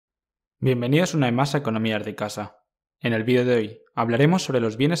Bienvenidos una vez más a Economía de casa. En el vídeo de hoy hablaremos sobre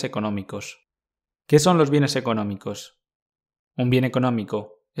los bienes económicos. ¿Qué son los bienes económicos? Un bien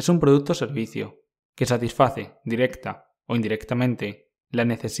económico es un producto o servicio que satisface, directa o indirectamente, las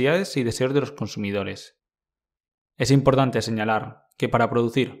necesidades y deseos de los consumidores. Es importante señalar que para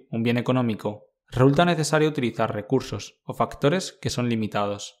producir un bien económico resulta necesario utilizar recursos o factores que son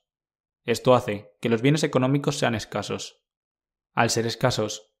limitados. Esto hace que los bienes económicos sean escasos. Al ser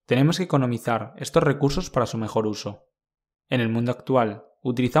escasos, tenemos que economizar estos recursos para su mejor uso. En el mundo actual,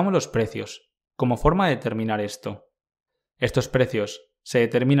 utilizamos los precios como forma de determinar esto. Estos precios se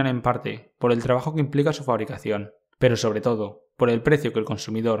determinan en parte por el trabajo que implica su fabricación, pero sobre todo por el precio que el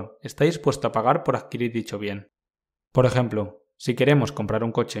consumidor está dispuesto a pagar por adquirir dicho bien. Por ejemplo, si queremos comprar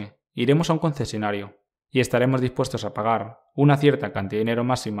un coche, iremos a un concesionario y estaremos dispuestos a pagar una cierta cantidad de dinero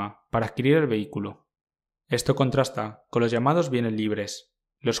máxima para adquirir el vehículo. Esto contrasta con los llamados bienes libres,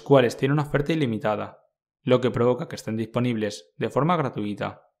 los cuales tienen una oferta ilimitada, lo que provoca que estén disponibles de forma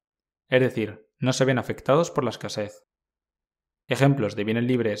gratuita, es decir, no se ven afectados por la escasez. Ejemplos de bienes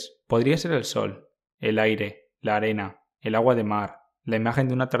libres podría ser el sol, el aire, la arena, el agua de mar, la imagen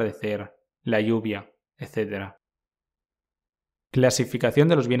de un atardecer, la lluvia, etc. Clasificación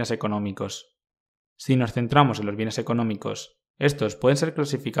de los bienes económicos. Si nos centramos en los bienes económicos, estos pueden ser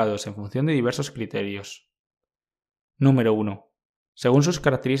clasificados en función de diversos criterios. Número 1. Según sus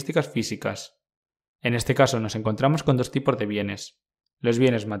características físicas. En este caso nos encontramos con dos tipos de bienes, los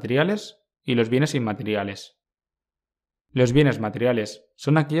bienes materiales y los bienes inmateriales. Los bienes materiales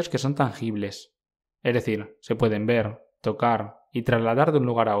son aquellos que son tangibles, es decir, se pueden ver, tocar y trasladar de un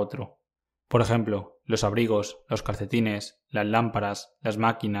lugar a otro. Por ejemplo, los abrigos, los calcetines, las lámparas, las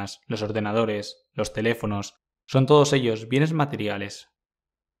máquinas, los ordenadores, los teléfonos, son todos ellos bienes materiales.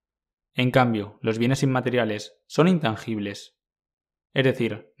 En cambio, los bienes inmateriales son intangibles, es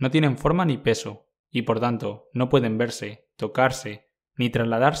decir, no tienen forma ni peso, y por tanto no pueden verse, tocarse, ni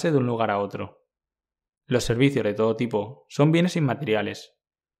trasladarse de un lugar a otro. Los servicios de todo tipo son bienes inmateriales,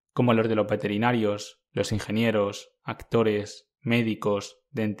 como los de los veterinarios, los ingenieros, actores, médicos,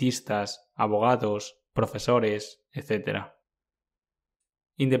 dentistas, abogados, profesores, etc.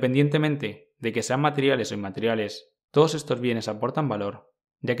 Independientemente de que sean materiales o inmateriales, todos estos bienes aportan valor,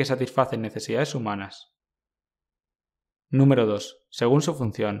 ya que satisfacen necesidades humanas. Número 2. Según su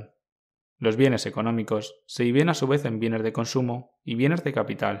función. Los bienes económicos se dividen a su vez en bienes de consumo y bienes de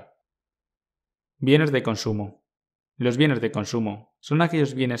capital. Bienes de consumo. Los bienes de consumo son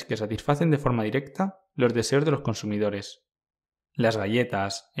aquellos bienes que satisfacen de forma directa los deseos de los consumidores. Las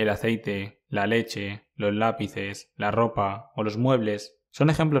galletas, el aceite, la leche, los lápices, la ropa o los muebles son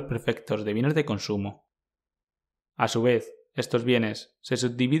ejemplos perfectos de bienes de consumo. A su vez, estos bienes se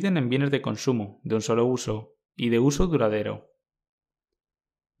subdividen en bienes de consumo de un solo uso y de uso duradero.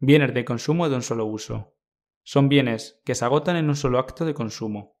 Bienes de consumo de un solo uso. Son bienes que se agotan en un solo acto de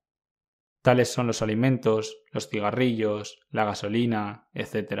consumo. Tales son los alimentos, los cigarrillos, la gasolina,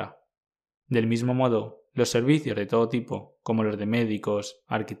 etc. Del mismo modo, los servicios de todo tipo, como los de médicos,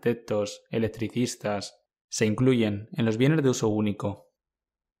 arquitectos, electricistas, se incluyen en los bienes de uso único.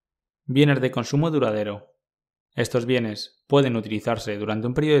 Bienes de consumo duradero. Estos bienes pueden utilizarse durante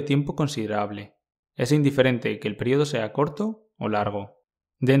un periodo de tiempo considerable. Es indiferente que el periodo sea corto o largo.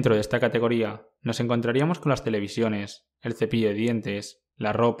 Dentro de esta categoría nos encontraríamos con las televisiones, el cepillo de dientes,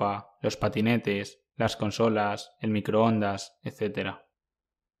 la ropa, los patinetes, las consolas, el microondas, etc.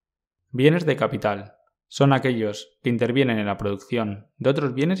 Bienes de capital. Son aquellos que intervienen en la producción de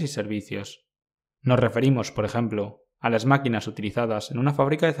otros bienes y servicios. Nos referimos, por ejemplo, a las máquinas utilizadas en una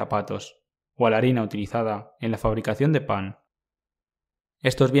fábrica de zapatos o a la harina utilizada en la fabricación de pan.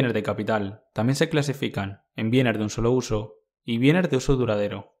 Estos bienes de capital también se clasifican en bienes de un solo uso y bienes de uso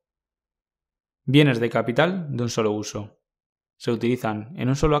duradero. Bienes de capital de un solo uso. Se utilizan en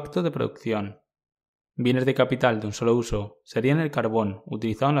un solo acto de producción. Bienes de capital de un solo uso serían el carbón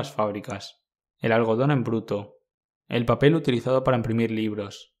utilizado en las fábricas, el algodón en bruto, el papel utilizado para imprimir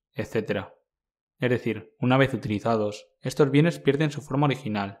libros, etc. Es decir, una vez utilizados, estos bienes pierden su forma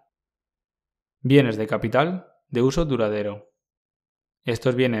original. Bienes de capital de uso duradero.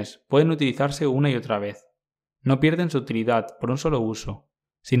 Estos bienes pueden utilizarse una y otra vez. No pierden su utilidad por un solo uso,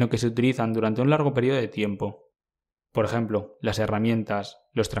 sino que se utilizan durante un largo periodo de tiempo. Por ejemplo, las herramientas,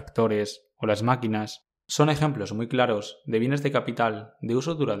 los tractores o las máquinas son ejemplos muy claros de bienes de capital de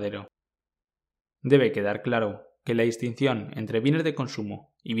uso duradero. Debe quedar claro que la distinción entre bienes de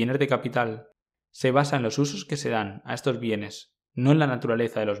consumo y bienes de capital se basa en los usos que se dan a estos bienes, no en la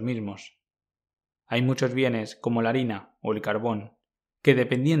naturaleza de los mismos. Hay muchos bienes, como la harina o el carbón, que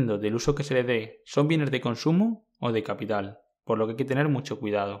dependiendo del uso que se le dé son bienes de consumo o de capital, por lo que hay que tener mucho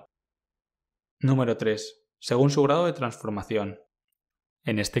cuidado. Número 3. Según su grado de transformación.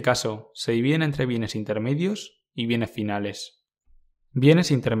 En este caso, se dividen entre bienes intermedios y bienes finales. Bienes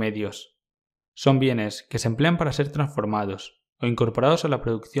intermedios. Son bienes que se emplean para ser transformados o incorporados a la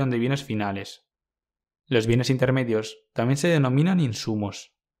producción de bienes finales. Los bienes intermedios también se denominan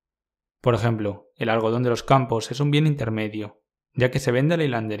insumos. Por ejemplo, el algodón de los campos es un bien intermedio, ya que se vende a la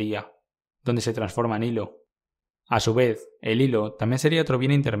hilandería, donde se transforma en hilo. A su vez, el hilo también sería otro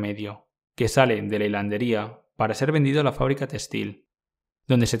bien intermedio, que sale de la hilandería para ser vendido a la fábrica textil,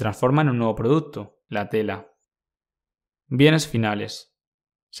 donde se transforma en un nuevo producto, la tela. Bienes finales.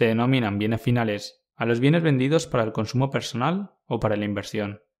 Se denominan bienes finales a los bienes vendidos para el consumo personal o para la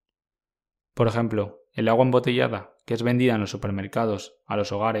inversión. Por ejemplo, el agua embotellada, que es vendida en los supermercados a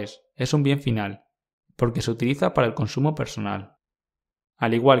los hogares, es un bien final, porque se utiliza para el consumo personal.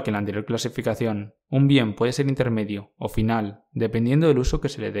 Al igual que en la anterior clasificación, un bien puede ser intermedio o final, dependiendo del uso que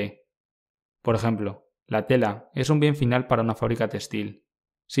se le dé. Por ejemplo, la tela es un bien final para una fábrica textil.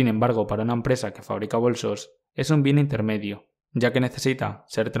 Sin embargo, para una empresa que fabrica bolsos, es un bien intermedio, ya que necesita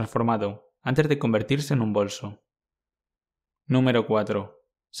ser transformado antes de convertirse en un bolso. Número 4.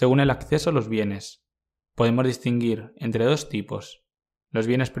 Según el acceso a los bienes. Podemos distinguir entre dos tipos, los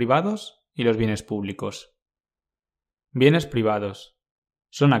bienes privados y los bienes públicos. Bienes privados.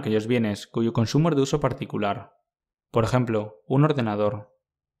 Son aquellos bienes cuyo consumo es de uso particular. Por ejemplo, un ordenador.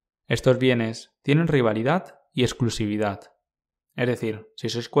 Estos bienes tienen rivalidad y exclusividad. Es decir, si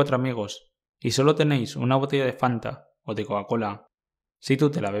sois 4 amigos y solo tenéis una botella de Fanta o de Coca-Cola, si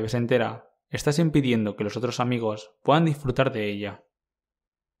tú te la bebes entera, estás impidiendo que los otros amigos puedan disfrutar de ella.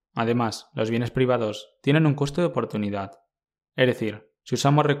 Además, los bienes privados tienen un costo de oportunidad. Es decir, si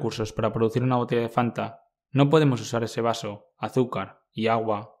usamos recursos para producir una botella de Fanta, no podemos usar ese vaso, azúcar y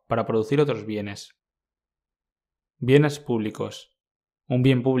agua para producir otros bienes. Bienes públicos. Un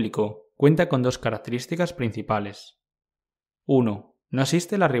bien público cuenta con dos características principales. 1. No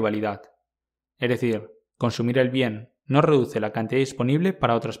existe la rivalidad. Es decir, consumir el bien no reduce la cantidad disponible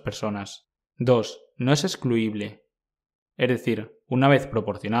para otras personas. 2. No es excluible. Es decir, una vez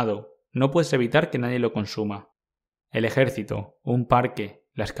proporcionado, no puedes evitar que nadie lo consuma. El ejército, un parque,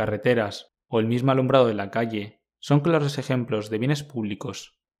 las carreteras o el mismo alumbrado de la calle son claros ejemplos de bienes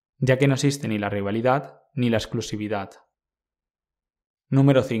públicos, ya que no existe ni la rivalidad ni la exclusividad.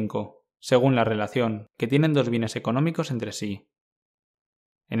 Número 5. Según la relación que tienen dos bienes económicos entre sí.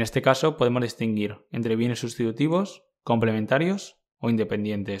 En este caso podemos distinguir entre bienes sustitutivos, complementarios o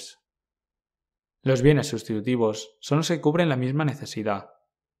independientes. Los bienes sustitutivos son los que cubren la misma necesidad,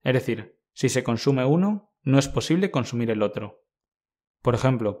 es decir, si se consume uno, no es posible consumir el otro. Por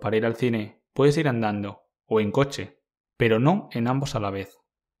ejemplo, para ir al cine puedes ir andando o en coche, pero no en ambos a la vez.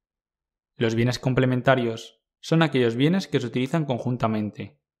 Los bienes complementarios son aquellos bienes que se utilizan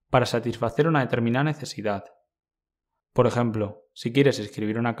conjuntamente para satisfacer una determinada necesidad. Por ejemplo, si quieres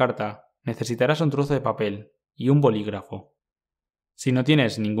escribir una carta, necesitarás un trozo de papel y un bolígrafo. Si no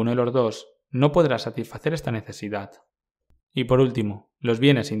tienes ninguno de los dos, no podrás satisfacer esta necesidad. Y por último, los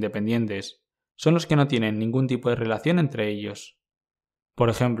bienes independientes son los que no tienen ningún tipo de relación entre ellos. Por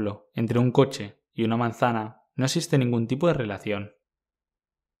ejemplo, entre un coche y una manzana no existe ningún tipo de relación.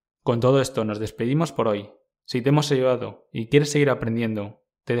 Con todo esto nos despedimos por hoy. Si te hemos ayudado y quieres seguir aprendiendo,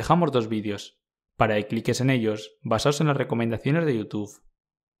 te dejamos 2 vídeos para que cliques en ellos basados en las recomendaciones de YouTube.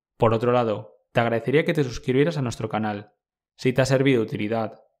 Por otro lado, te agradecería que te suscribieras a nuestro canal, si te ha servido de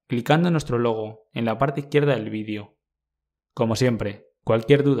utilidad, clicando en nuestro logo en la parte izquierda del vídeo. Como siempre,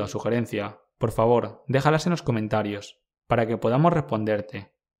 cualquier duda o sugerencia, por favor, déjalas en los comentarios para que podamos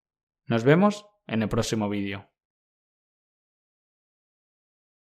responderte. Nos vemos en el próximo vídeo.